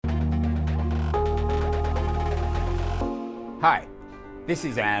Hi, this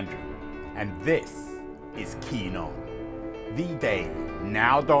is Andrew, and this is Keen On, the daily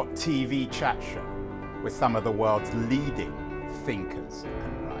now.tv chat show with some of the world's leading thinkers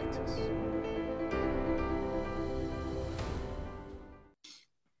and writers.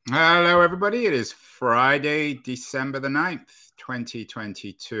 Hello, everybody. It is Friday, December the 9th,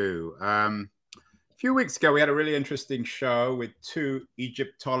 2022. A few weeks ago, we had a really interesting show with two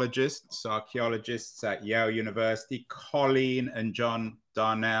Egyptologists, archaeologists at Yale University, Colleen and John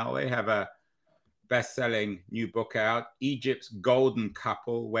Darnell. They have a best-selling new book out, Egypt's Golden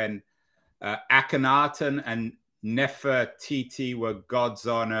Couple, when Akhenaten and Nefertiti were gods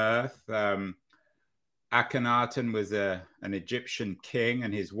on earth. Akhenaten was an Egyptian king,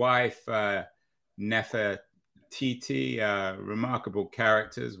 and his wife, Nefertiti, remarkable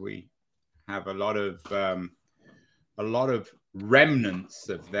characters. We have a lot of remnants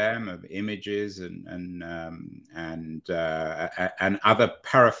of them, of images and other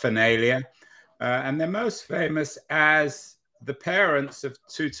paraphernalia, and they're most famous as the parents of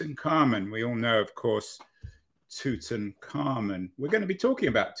Tutankhamun. We all know, of course, Tutankhamun. We're going to be talking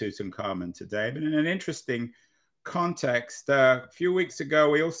about Tutankhamun today, but in an interesting context. A few weeks ago,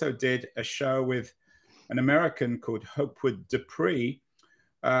 we also did a show with an American called Hopewood Dupree,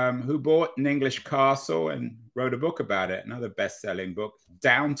 who bought an English castle and wrote a book about it, another best-selling book,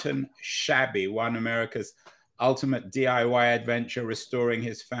 Downton Shabby, won America's ultimate DIY adventure, restoring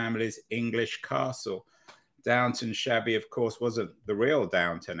his family's English castle. Downton Shabby, of course, wasn't the real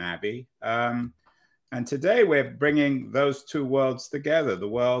Downton Abbey. And today we're bringing those two worlds together, the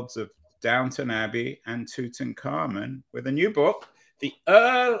worlds of Downton Abbey and Tutankhamun, with a new book, The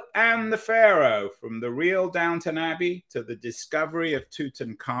Earl and the Pharaoh, from the real Downton Abbey to the discovery of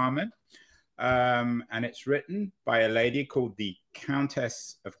Tutankhamun. And it's written by a lady called the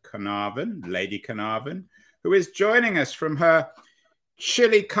Countess of Carnarvon, Lady Carnarvon, who is joining us from her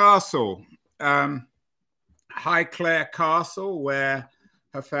chilly castle, Highclere Castle, where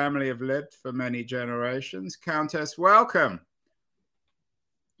her family have lived for many generations. Countess, welcome.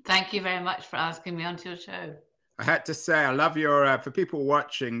 Thank you very much for asking me onto your show. I had to say, I love your, for people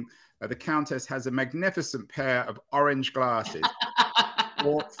watching, the Countess has a magnificent pair of orange glasses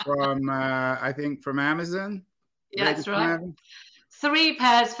bought from, I think, from Amazon. Yeah, that's right. 3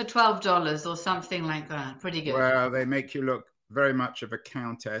 pairs for $12 or something like that. Pretty good. Well, they make you look very much of a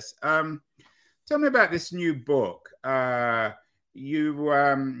countess. Tell me about this new book.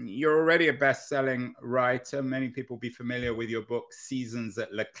 You're already a best-selling writer. Many people will be familiar with your book, Seasons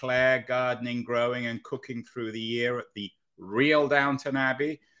at Leclerc, Gardening, Growing, and Cooking Through the Year at the Real Downton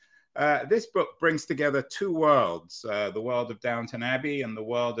Abbey. This book brings together two worlds, the world of Downton Abbey and the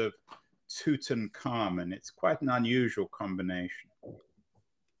world of Tutankhamun. It's quite an unusual combination.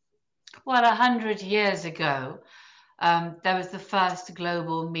 Well, 100 years ago, there was the first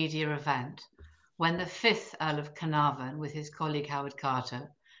global media event when the 5th Earl of Carnarvon, with his colleague Howard Carter,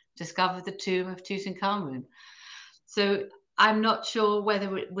 discovered the tomb of Tutankhamun. So I'm not sure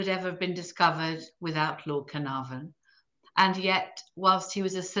whether it would ever have been discovered without Lord Carnarvon. And yet, whilst he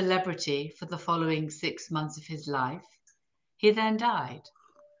was a celebrity for the following 6 months of his life, he then died.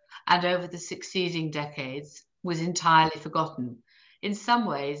 And over the succeeding decades was entirely forgotten. In some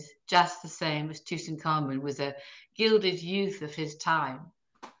ways, just the same as Tutankhamun was a gilded youth of his time,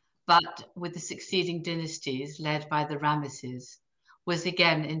 but with the succeeding dynasties led by the Ramesses, was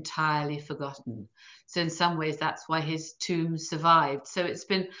again entirely forgotten. So in some ways, that's why his tomb survived. So it's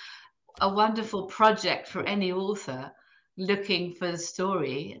been a wonderful project for any author looking for the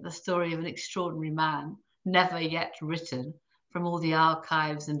story of an extraordinary man, never yet written, from all the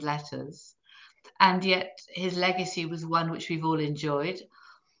archives and letters. And yet his legacy was one which we've all enjoyed.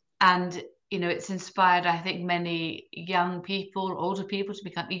 And, you know, it's inspired, I think, many young people, older people to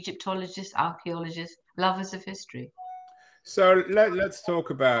become Egyptologists, archaeologists, lovers of history. So let's talk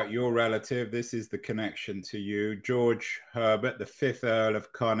about your relative. This is the connection to you, George Herbert, the 5th Earl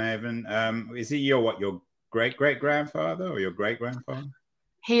of Carnarvon. Is he your great-great-grandfather or your great-grandfather?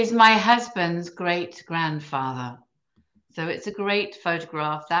 He is my husband's great-grandfather. So it's a great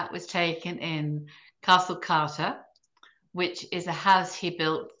photograph that was taken in Castle Carter, which is a house he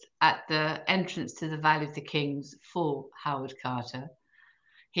built at the entrance to the Valley of the Kings for Howard Carter.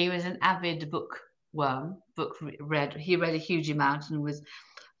 He was an avid bookworm, read. He read a huge amount and was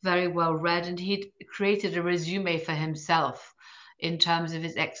very well read, and he'd created a resume for himself in terms of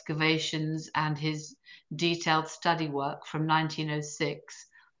his excavations and his detailed study work from 1906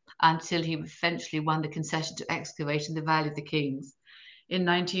 until he eventually won the concession to excavate in the Valley of the Kings in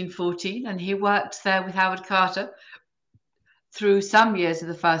 1914. And he worked there with Howard Carter through some years of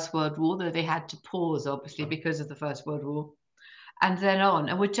the First World War, though they had to pause, obviously, because of the First World War. and then on,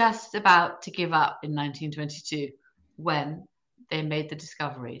 and were just about to give up in 1922 when they made the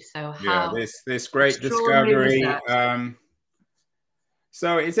discovery. So Yeah, how this great extraordinary was discovery. that?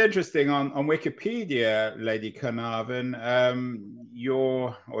 So it's interesting on Wikipedia, Lady Carnarvon,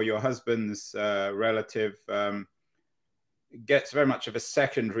 your husband's relative gets very much of a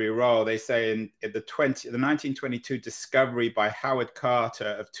secondary role. They say in the 1922 discovery by Howard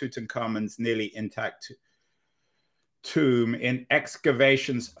Carter of Tutankhamun's nearly intact tomb in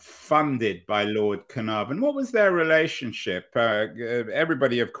excavations funded by Lord Carnarvon. What was their relationship?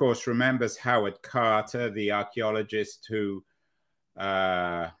 Everybody, of course, remembers Howard Carter, the archaeologist who,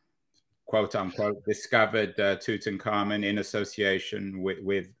 quote unquote, discovered Tutankhamun in association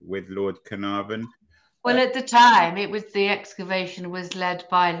with Lord Carnarvon. Well, at the time, the excavation was led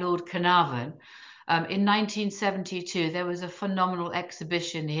by Lord Carnarvon. In 1972, there was a phenomenal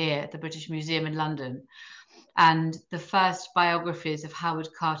exhibition here at the British Museum in London, and the first biographies of Howard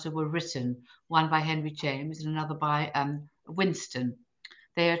Carter were written, one by Henry James and another by Winston.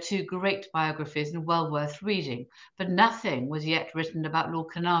 They are two great biographies and well worth reading, but nothing was yet written about Lord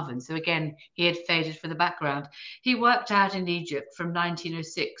Carnarvon. So again, he had faded from the background. He worked out in Egypt from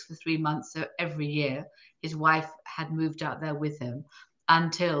 1906 for 3 months, so every year. His wife had moved out there with him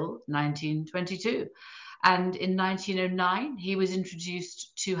until 1922. And in 1909, he was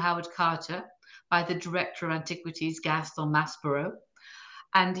introduced to Howard Carter by the Director of Antiquities, Gaston Maspero.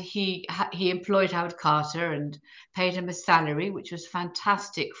 And he employed Howard Carter and paid him a salary, which was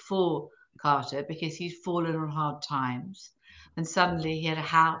fantastic for Carter because he'd fallen on hard times. And suddenly he had a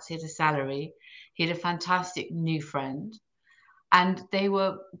house, he had a salary, he had a fantastic new friend. And they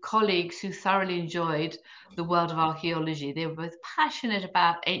were colleagues who thoroughly enjoyed the world of archaeology. They were both passionate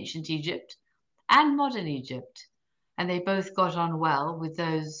about ancient Egypt and modern Egypt. And they both got on well with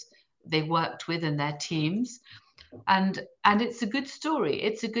those they worked with and their teams. And it's a good story.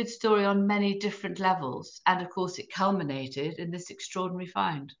 It's a good story on many different levels. And of course, it culminated in this extraordinary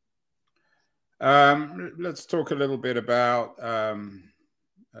find. Let's talk a little bit about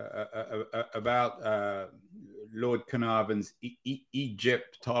Lord Carnarvon's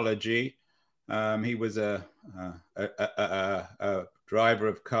Egyptology. He was a driver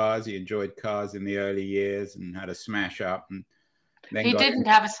of cars. He enjoyed cars in the early years and had a smash up. And then he didn't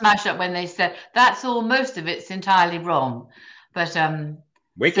have a smash up when they said that's all. Most of it's entirely wrong. But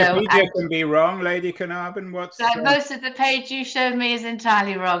Wikipedia can be wrong, Lady Carnarvon. Most of the page you showed me is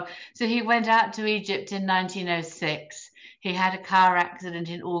entirely wrong. So he went out to Egypt in 1906. He had a car accident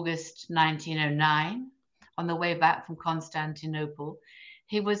in August 1909 on the way back from Constantinople.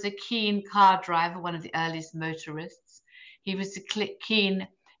 He was a keen car driver, one of the earliest motorists. He was a keen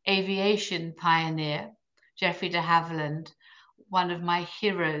aviation pioneer. Geoffrey de Havilland, one of my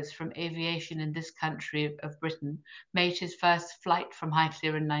heroes from aviation in this country of Britain, made his first flight from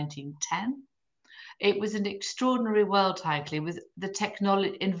Highclere in 1910. It was an extraordinary world, Highclere, with the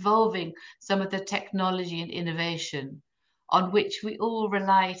technology involving some of the technology and innovation on which we all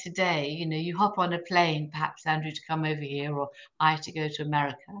rely today. You know, you hop on a plane, perhaps Andrew to come over here or I to go to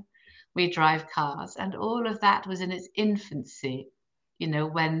America. We drive cars, and all of that was in its infancy, you know,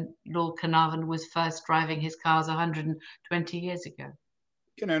 when Lord Carnarvon was first driving his cars 120 years ago.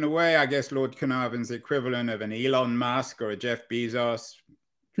 You know, in a way, I guess Lord Carnarvon's the equivalent of an Elon Musk or a Jeff Bezos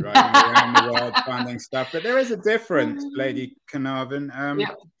driving around the world finding stuff. But there is a difference, Lady Carnarvon.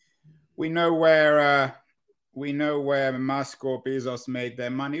 Yep. We know where Musk or Bezos made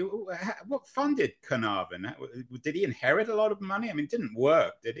their money. What funded Carnarvon? Did he inherit a lot of money? I mean, it didn't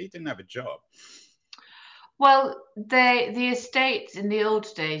work, did he? He didn't have a job. Well, the estates in the old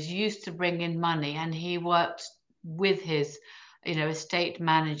days used to bring in money, and he worked with his, you know, estate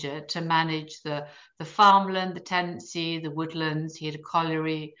manager to manage the farmland, the tenancy, the woodlands. He had a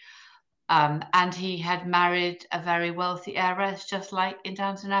colliery, and he had married a very wealthy heiress, just like in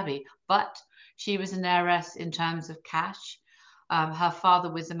Downton Abbey. But she was an heiress in terms of cash. Her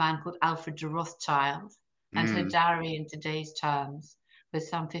father was a man called Alfred de Rothschild, and her dowry in today's terms was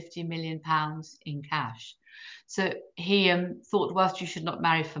some £50 million in cash. So he thought, whilst you should not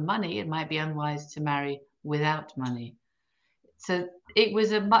marry for money, it might be unwise to marry without money. So it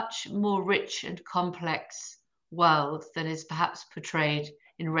was a much more rich and complex world than is perhaps portrayed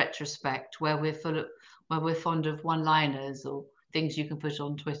in retrospect, where we're fond of one-liners or things you can put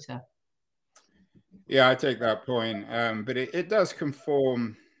on Twitter. Yeah, I take that point, but it does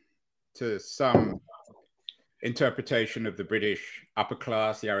conform to some interpretation of the British upper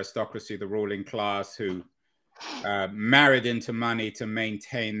class, the aristocracy, the ruling class, who married into money to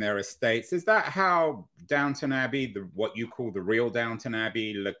maintain their estates. Is that how Downton Abbey, what you call the real Downton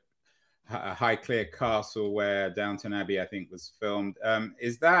Abbey, Highclere Castle, where Downton Abbey, I think, was filmed.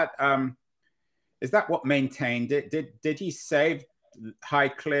 Is that what maintained it? Did he save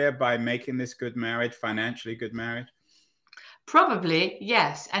Highclere by making this good marriage, financially good marriage? Probably,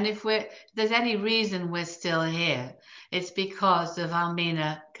 yes. And if there's any reason we're still here, it's because of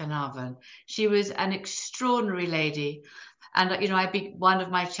Almina Carnarvon. She was an extraordinary lady. And, one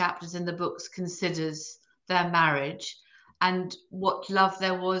of my chapters in the books considers their marriage and what love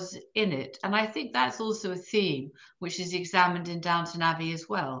there was in it. And I think that's also a theme which is examined in Downton Abbey as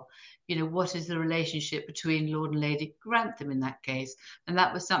well. What is the relationship between Lord and Lady Grantham in that case? And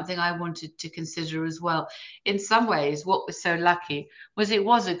that was something I wanted to consider as well. In some ways, what was so lucky was it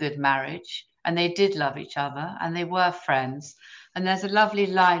was a good marriage and they did love each other and they were friends. And there's a lovely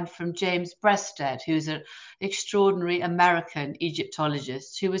line from James Breasted, who's an extraordinary American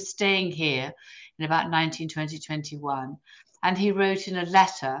Egyptologist who was staying here in about 1920-21. And he wrote in a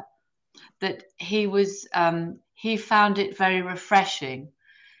letter that he found it very refreshing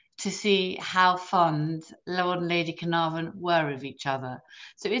to see how fond Lord and Lady Carnarvon were of each other.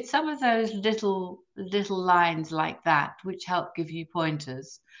 So it's some of those little lines like that which help give you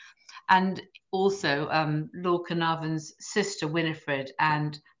pointers. And also Lord Carnarvon's sister Winifred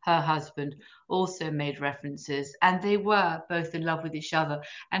and her husband also made references, and they were both in love with each other.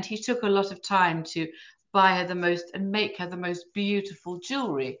 And he took a lot of time to buy her make her the most beautiful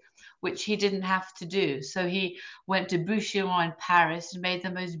jewelry, which he didn't have to do. So he went to Boucheron in Paris and made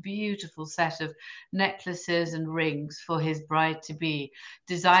the most beautiful set of necklaces and rings for his bride-to-be,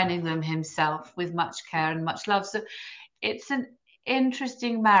 designing them himself with much care and much love. So it's an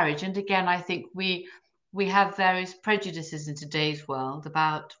interesting marriage. And again, I think we have various prejudices in today's world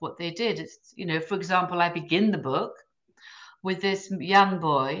about what they did. It's, for example, I begin the book with this young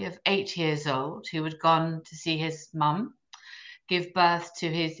boy of 8 years old who had gone to see his mum give birth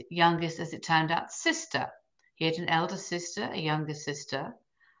to his youngest, as it turned out, sister. He had an elder sister, a younger sister,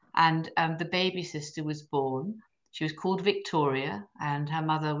 and the baby sister was born. She was called Victoria, and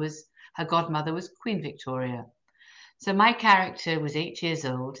her godmother was Queen Victoria. So my character was 8 years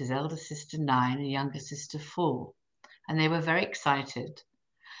old, his elder sister 9, and younger sister 4, and they were very excited.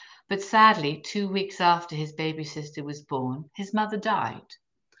 But sadly, 2 weeks after his baby sister was born, his mother died.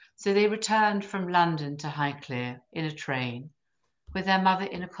 So they returned from London to Highclere in a train with their mother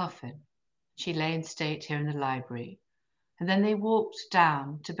in a coffin. She lay in state here in the library. And then they walked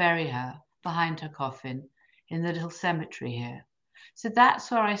down to bury her behind her coffin in the little cemetery here. So that's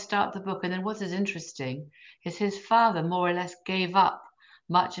where I start the book. And then what is interesting is his father more or less gave up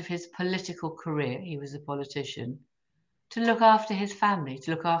much of his political career. He was a politician, to look after his family,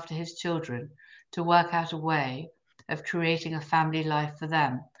 to look after his children, to work out a way of creating a family life for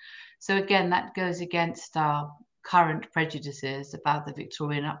them. So again, that goes against our current prejudices about the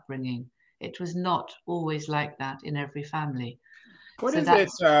Victorian upbringing. It was not always like that in every family. What is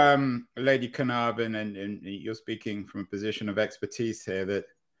it, Lady Carnarvon, and you're speaking from a position of expertise here, that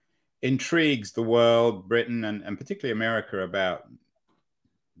intrigues the world, Britain, and particularly America, about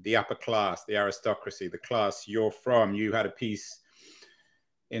the upper class, the aristocracy, the class you're from? You had a piece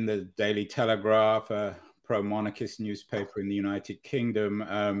in the Daily Telegraph, a pro-monarchist newspaper in the United Kingdom,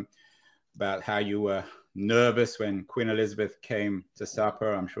 about how you were nervous when Queen Elizabeth came to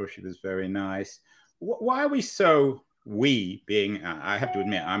supper. I'm sure she was very nice. Why are we so, I have to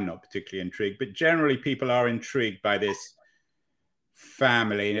admit, I'm not particularly intrigued, but generally people are intrigued by this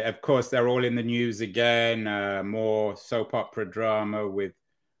family? Of course, they're all in the news again, more soap opera drama with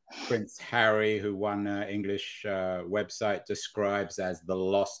Prince Harry, who one English website describes as the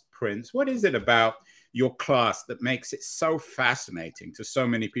lost prince. What is it about your class that makes it so fascinating to so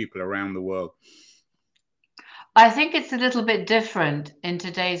many people around the world? I think it's a little bit different in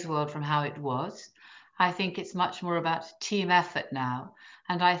today's world from how it was. I think it's much more about team effort now.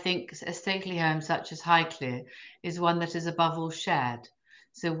 And I think a stately home such as Highclere is one that is above all shared.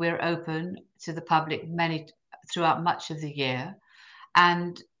 So we're open to the public throughout much of the year,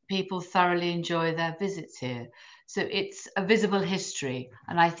 and people thoroughly enjoy their visits here. So it's a visible history.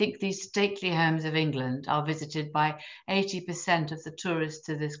 And I think these stately homes of England are visited by 80% of the tourists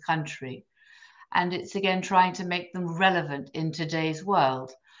to this country. And it's again trying to make them relevant in today's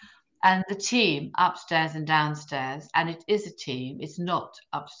world. And the team upstairs and downstairs, and it is a team, it's not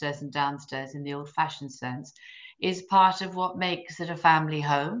upstairs and downstairs in the old-fashioned sense, is part of what makes it a family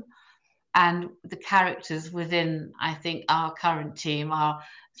home. And the characters within, I think, our current team are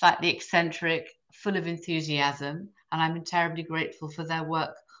slightly eccentric, full of enthusiasm, and I'm terribly grateful for their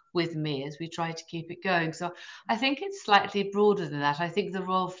work with me as we try to keep it going. So I think it's slightly broader than that. I think the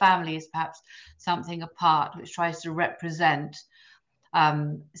royal family is perhaps something apart, which tries to represent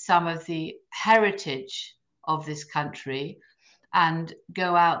some of the heritage of this country and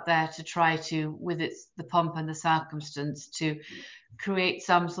go out there to try to, with the pomp and the circumstance, to create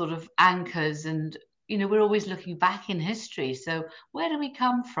some sort of anchors. And, we're always looking back in history. So where do we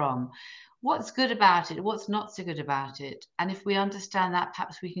come from? What's good about it? What's not so good about it? And if we understand that,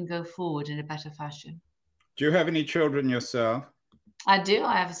 perhaps we can go forward in a better fashion. Do you have any children yourself? I do.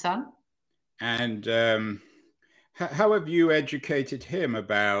 I have a son. And how have you educated him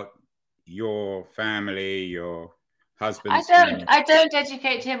about your family, your husband's family? I don't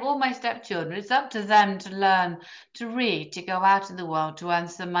educate him or my stepchildren. It's up to them to learn, to read, to go out in the world, to earn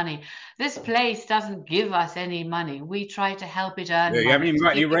some money. This place doesn't give us any money. We try to help it earn money. You haven't even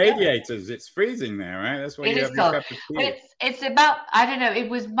got any radiators. It's freezing there, right? That's why you have your cup of tea. It's about, I don't know, it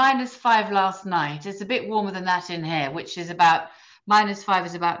was -5 last night. It's a bit warmer than that in here, which is about, -5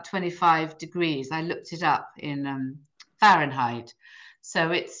 is about 25 degrees. I looked it up in Fahrenheit.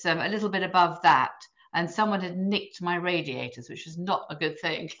 So it's a little bit above that. And someone had nicked my radiators, which is not a good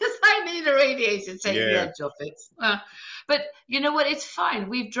thing because I need a radiator to take the edge off it. But you know what? It's fine.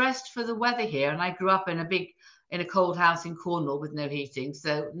 We've dressed for the weather here, and I grew up in a cold house in Cornwall with no heating,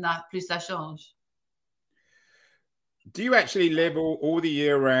 so plus ça change. Do you actually live all the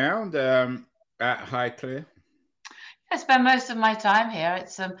year round at Highclere? I spend most of my time here.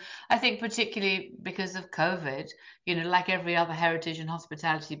 It's I think particularly because of COVID, like every other heritage and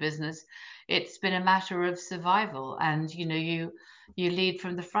hospitality business, it's been a matter of survival. And you lead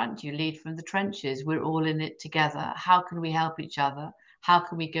from the front, you lead from the trenches. We're all in it together. How can we help each other? How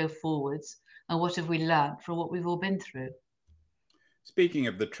can we go forwards? And what have we learned from what we've all been through? Speaking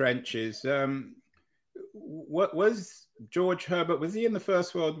of the trenches, what was George Herbert? Was he in the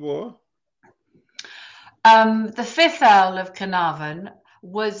First World War? The 5th Earl of Carnarvon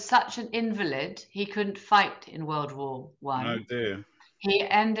was such an invalid, he couldn't fight in World War I. Oh dear. He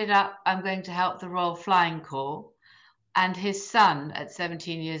ended up, I'm going to help the Royal Flying Corps, and his son at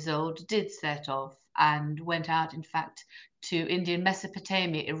 17 years old did set off and went out, in fact, to Indian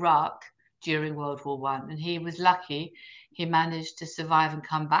Mesopotamia, Iraq, during World War I. And he was lucky, he managed to survive and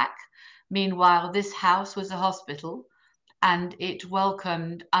come back. Meanwhile, this house was a hospital, and it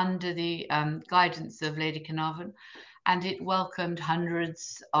welcomed, under the guidance of Lady Carnarvon, and it welcomed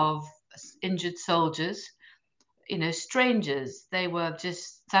hundreds of injured soldiers, strangers. They were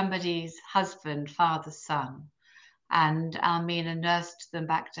just somebody's husband, father, son. And Almina nursed them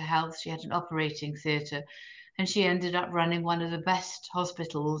back to health. She had an operating theatre, and she ended up running one of the best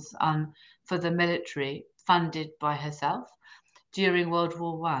hospitals for the military, funded by herself, during World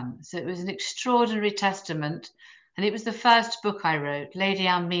War I. So it was an extraordinary testament. And it was the first book I wrote, Lady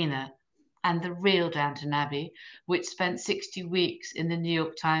Almina and the Real Downton Abbey, which spent 60 weeks in the New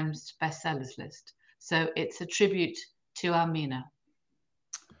York Times bestsellers list. So it's a tribute to Almina.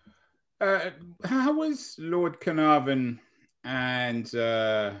 How was Lord Carnarvon and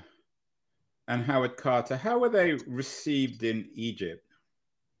Howard Carter? How were they received in Egypt?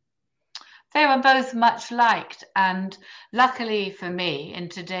 They were both much liked, and luckily for me, in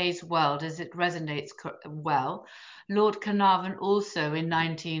today's world, as it resonates well, Lord Carnarvon also in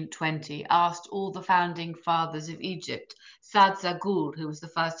 1920 asked all the founding fathers of Egypt, Saad Zaghloul, who was the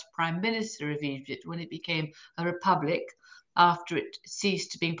first prime minister of Egypt when it became a republic after it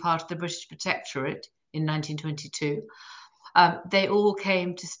ceased being part of the British Protectorate in 1922, they all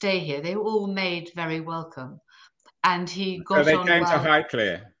came to stay here. They were all made very welcome, and he got on well. So they came to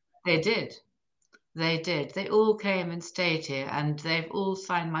Highclere. They did. They did. They all came and stayed here, and they've all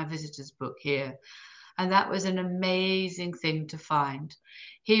signed my visitor's book here. And that was an amazing thing to find.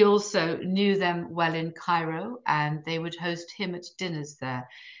 He also knew them well in Cairo, and they would host him at dinners there.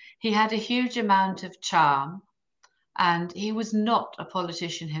 He had a huge amount of charm, and he was not a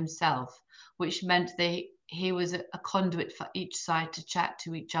politician himself, which meant he was a conduit for each side to chat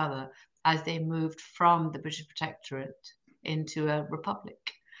to each other as they moved from the British Protectorate into a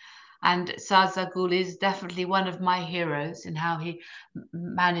republic. And Saad Zaghloul is definitely one of my heroes in how he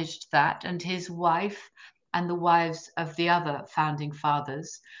managed that. And his wife and the wives of the other founding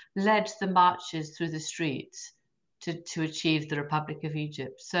fathers led the marches through the streets to achieve the Republic of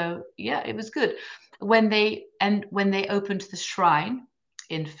Egypt. So yeah, it was good. When they opened the shrine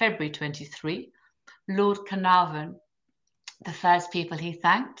in February 23, Lord Carnarvon, the first people he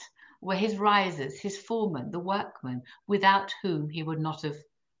thanked were his risers, his foremen, the workmen, without whom he would not have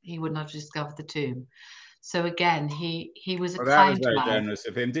discovered the tomb. So again, he was a kind man. That was very generous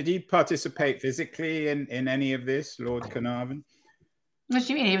of him. Did he participate physically in any of this, Lord Carnarvon? What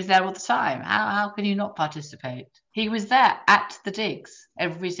do you mean? He was there all the time. How can you not participate? He was there at the digs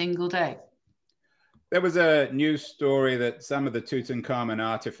every single day. There was a news story that some of the Tutankhamun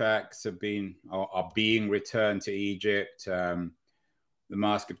artifacts are being returned to Egypt. The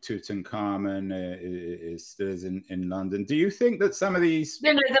Mask of Tutankhamun is still in London. Do you think that some of these...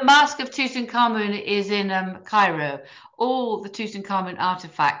 No, the Mask of Tutankhamun is in Cairo. All the Tutankhamun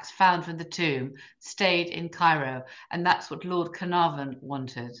artifacts found from the tomb stayed in Cairo, and that's what Lord Carnarvon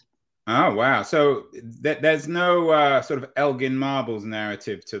wanted. Oh, wow. So there's no sort of Elgin Marbles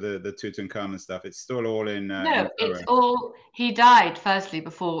narrative to the Tutankhamun stuff. It's still all in... no, it's all... He died, firstly,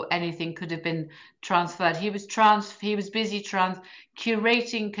 before anything could have been transferred. He was busy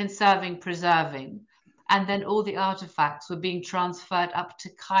curating, conserving, preserving. And then all the artifacts were being transferred up to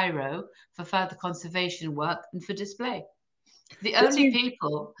Cairo for further conservation work and for display. The only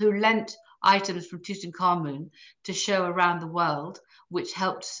people who lent items from Tutankhamun to show around the world, which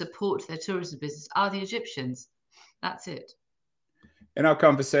helped support their tourism business, are the Egyptians. That's it. In our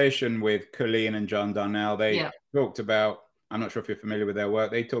conversation with Colleen and John Darnell, they talked about, I'm not sure if you're familiar with their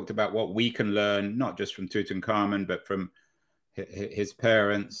work, they talked about what we can learn, not just from Tutankhamun, but from his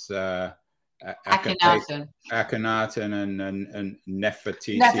parents, Akhenaten and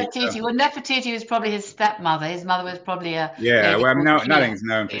Nefertiti. Nefertiti. Well, Nefertiti was probably his stepmother. His mother was probably a... Yeah, well, nothing's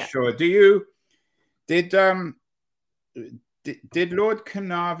known for sure. Did Lord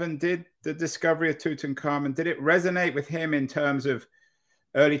Carnarvon, did the discovery of Tutankhamun, did it resonate with him in terms of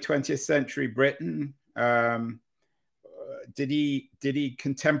early 20th century Britain? Did he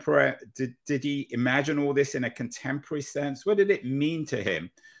imagine all this in a contemporary sense? What did it mean to him,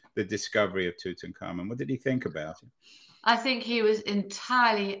 the discovery of Tutankhamun? What did he think about it? I think he was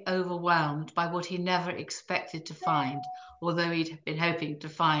entirely overwhelmed by what he never expected to find, although he'd been hoping to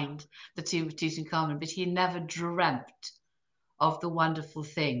find the tomb of Tutankhamun, but he never dreamt of the wonderful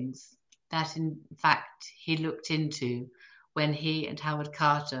things that, in fact, he looked into when he and Howard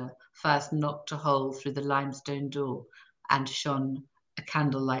Carter first knocked a hole through the limestone door and shone a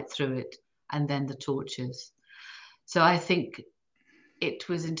candlelight through it, and then the torches. So I think it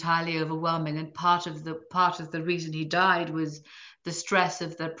was entirely overwhelming, and part of the reason he died was the stress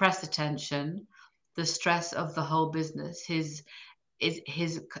of the press attention, the stress of the whole business, his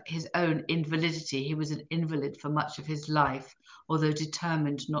own invalidity. He was an invalid for much of his life, although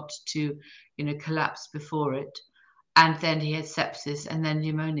determined not to, collapse before it. And then he had sepsis and then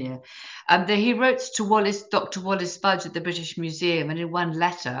pneumonia. He wrote to Dr. Wallace Budge at the British Museum, and in one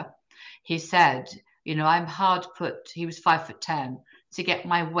letter he said, I'm hard put, he was 5'10", to get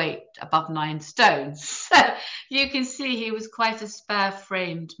my weight above 9 stones. So you can see he was quite a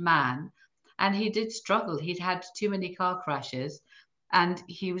spare-framed man, and he did struggle. He'd had too many car crashes, and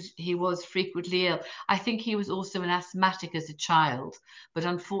he was frequently ill. I think he was also an asthmatic as a child, but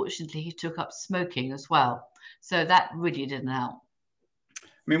unfortunately he took up smoking as well. So that really didn't help. I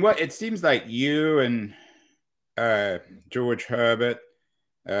mean, it seems like you and George Herbert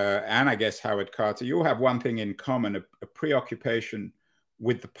and I guess Howard Carter, you all have one thing in common, a preoccupation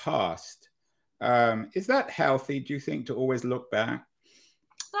with the past. Is that healthy, do you think, to always look back?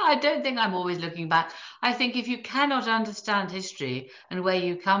 No, I don't think I'm always looking back. I think if you cannot understand history and where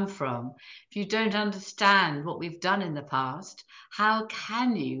you come from, if you don't understand what we've done in the past, how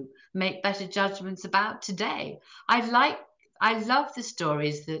can you make better judgments about today? I love the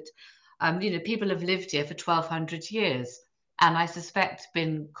stories that, people have lived here for 1,200 years. And I suspect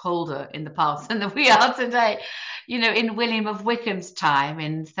been colder in the past than we are today. In William of Wykeham's time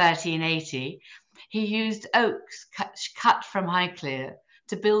in 1380, he used oaks cut from Highclere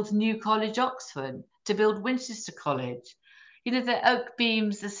to build New College, Oxford, to build Winchester College. The oak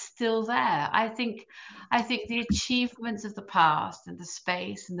beams are still there. I think the achievements of the past and the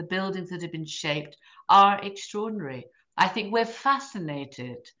space and the buildings that have been shaped are extraordinary. I think we're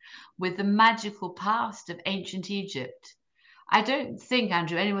fascinated with the magical past of ancient Egypt. I don't think,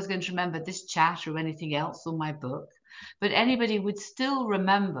 Andrew, anyone's going to remember this chat or anything else or my book, but anybody would still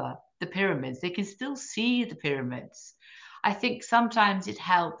remember the pyramids. They can still see the pyramids. I think sometimes it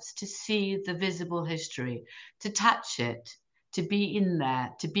helps to see the visible history, to touch it, to be in there,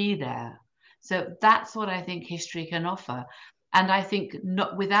 to be there. So that's what I think history can offer. And I think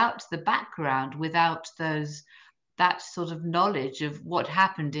not without the background, without that sort of knowledge of what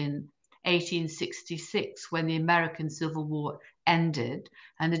happened in 1866 when the American Civil War ended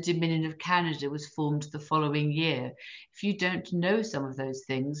and the Dominion of Canada was formed the following year. If you don't know some of those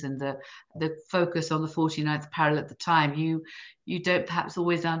things and the focus on the 49th parallel at the time, you don't perhaps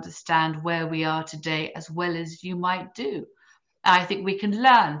always understand where we are today as well as you might do. I think we can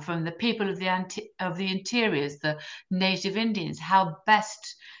learn from the people of the interiors, the native Indians, how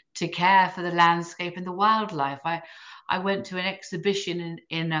best to care for the landscape and the wildlife. I went to an exhibition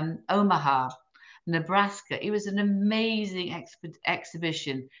in Omaha Nebraska. It was an amazing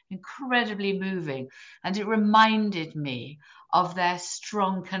exhibition, incredibly moving. And it reminded me of their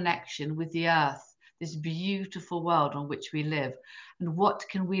strong connection with the earth, this beautiful world on which we live. And what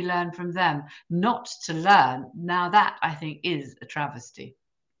can we learn from them? Not to learn. Now that, I think, is a travesty.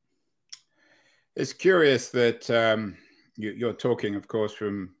 It's curious that you're talking, of course,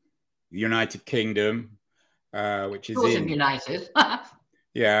 from the United Kingdom, which is sort of united.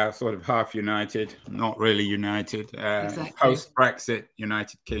 Yeah, sort of half united, not really united. Exactly. Post-Brexit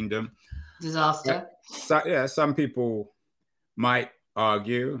United Kingdom. Disaster. So, yeah, some people might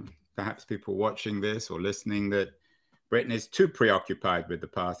argue, perhaps people watching this or listening, that Britain is too preoccupied with the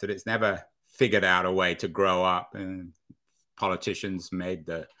past, that it's never figured out a way to grow up. And politicians made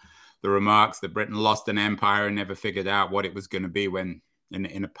the remarks that Britain lost an empire and never figured out what it was going to be when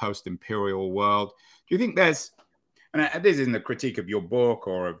in a post-imperial world. Do you think there's, and this isn't a critique of your book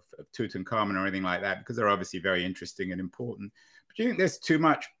or of Tutankhamun or anything like that, because they're obviously very interesting and important, but do you think there's too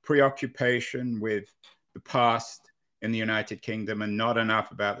much preoccupation with the past in the United Kingdom and not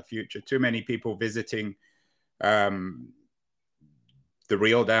enough about the future? Too many people visiting the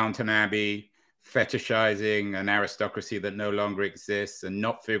real Downton Abbey, fetishizing an aristocracy that no longer exists and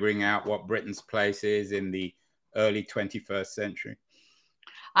not figuring out what Britain's place is in the early 21st century?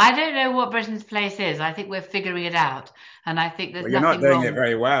 I don't know what Britain's place is. I think we're figuring it out. And I think there's nothing wrong. You're not doing it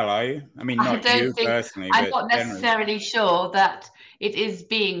very well, are you? I mean, not you personally, but I'm not necessarily sure that it is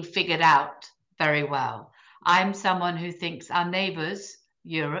being figured out very well. I'm someone who thinks our neighbours,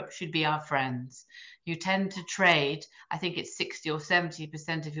 Europe, should be our friends. You tend to trade, I think it's 60 or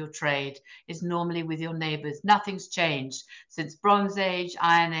 70% of your trade is normally with your neighbours. Nothing's changed since Bronze Age,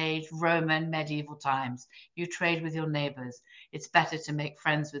 Iron Age, Roman, medieval times. You trade with your neighbours. It's better to make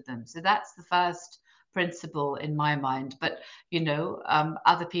friends with them. So that's the first principle in my mind. But, you know,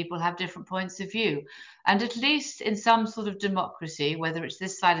 other people have different points of view. And at least in some sort of democracy, whether it's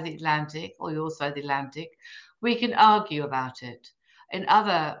this side of the Atlantic or your side of the Atlantic, we can argue about it. In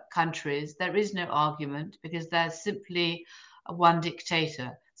other countries, there is no argument because there's simply one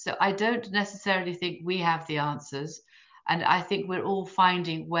dictator. So I don't necessarily think we have the answers. And I think we're all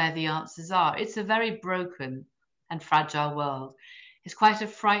finding where the answers are. It's a very broken and fragile world. It's quite a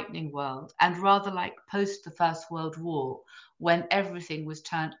frightening world, and rather like post the First World War, when everything was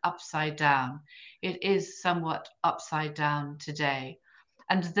turned upside down. It is somewhat upside down today.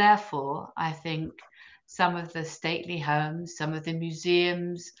 And therefore, I think some of the stately homes, some of the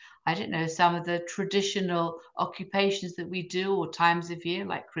museums, I don't know, some of the traditional occupations that we do or times of year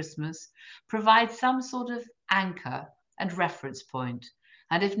like Christmas provide some sort of anchor and reference point.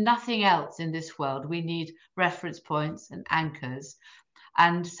 And if nothing else in this world, we need reference points and anchors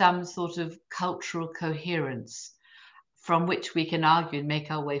and some sort of cultural coherence from which we can argue and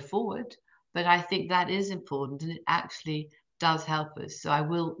make our way forward. But I think that is important and it actually does help us. So I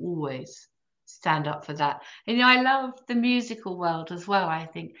will always stand up for that. And, you know, I love the musical world as well. I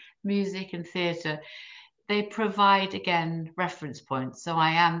think music and theatre, they provide, again, reference points. So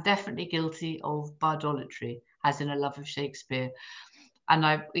I am definitely guilty of bardolatry, as in a love of Shakespeare. And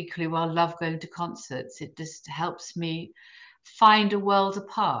I equally well love going to concerts. It just helps me find a world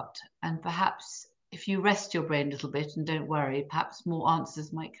apart. And perhaps if you rest your brain a little bit and don't worry, perhaps more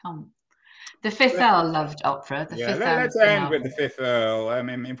answers might come. The Fifth Earl loved opera. Let's end with the Fifth Earl. I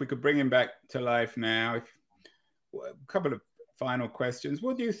mean, if we could bring him back to life now. A couple of final questions.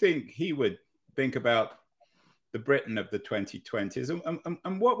 What do you think he would think about the Britain of the 2020s?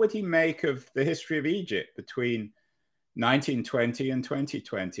 And what would he make of the history of Egypt between 1920 and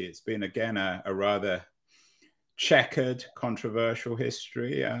 2020? It's been, again, a rather checkered, controversial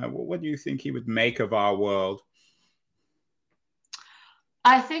history. What do you think he would make of our world?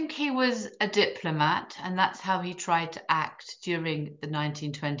 I think he was a diplomat, and that's how he tried to act during the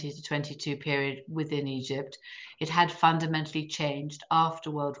 1920 to 22 period within Egypt. It had fundamentally changed after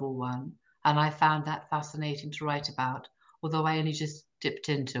World War I, and I found that fascinating to write about, although I only just dipped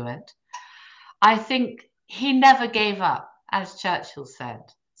into it. I think he never gave up, as Churchill said.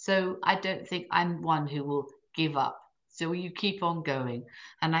 So I don't think I'm one who will give up. So you keep on going.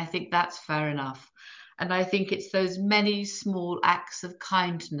 And I think that's fair enough. And I think it's those many small acts of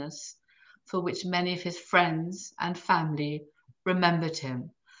kindness for which many of his friends and family remembered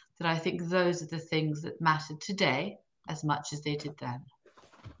him, that I think those are the things that mattered today as much as they did then.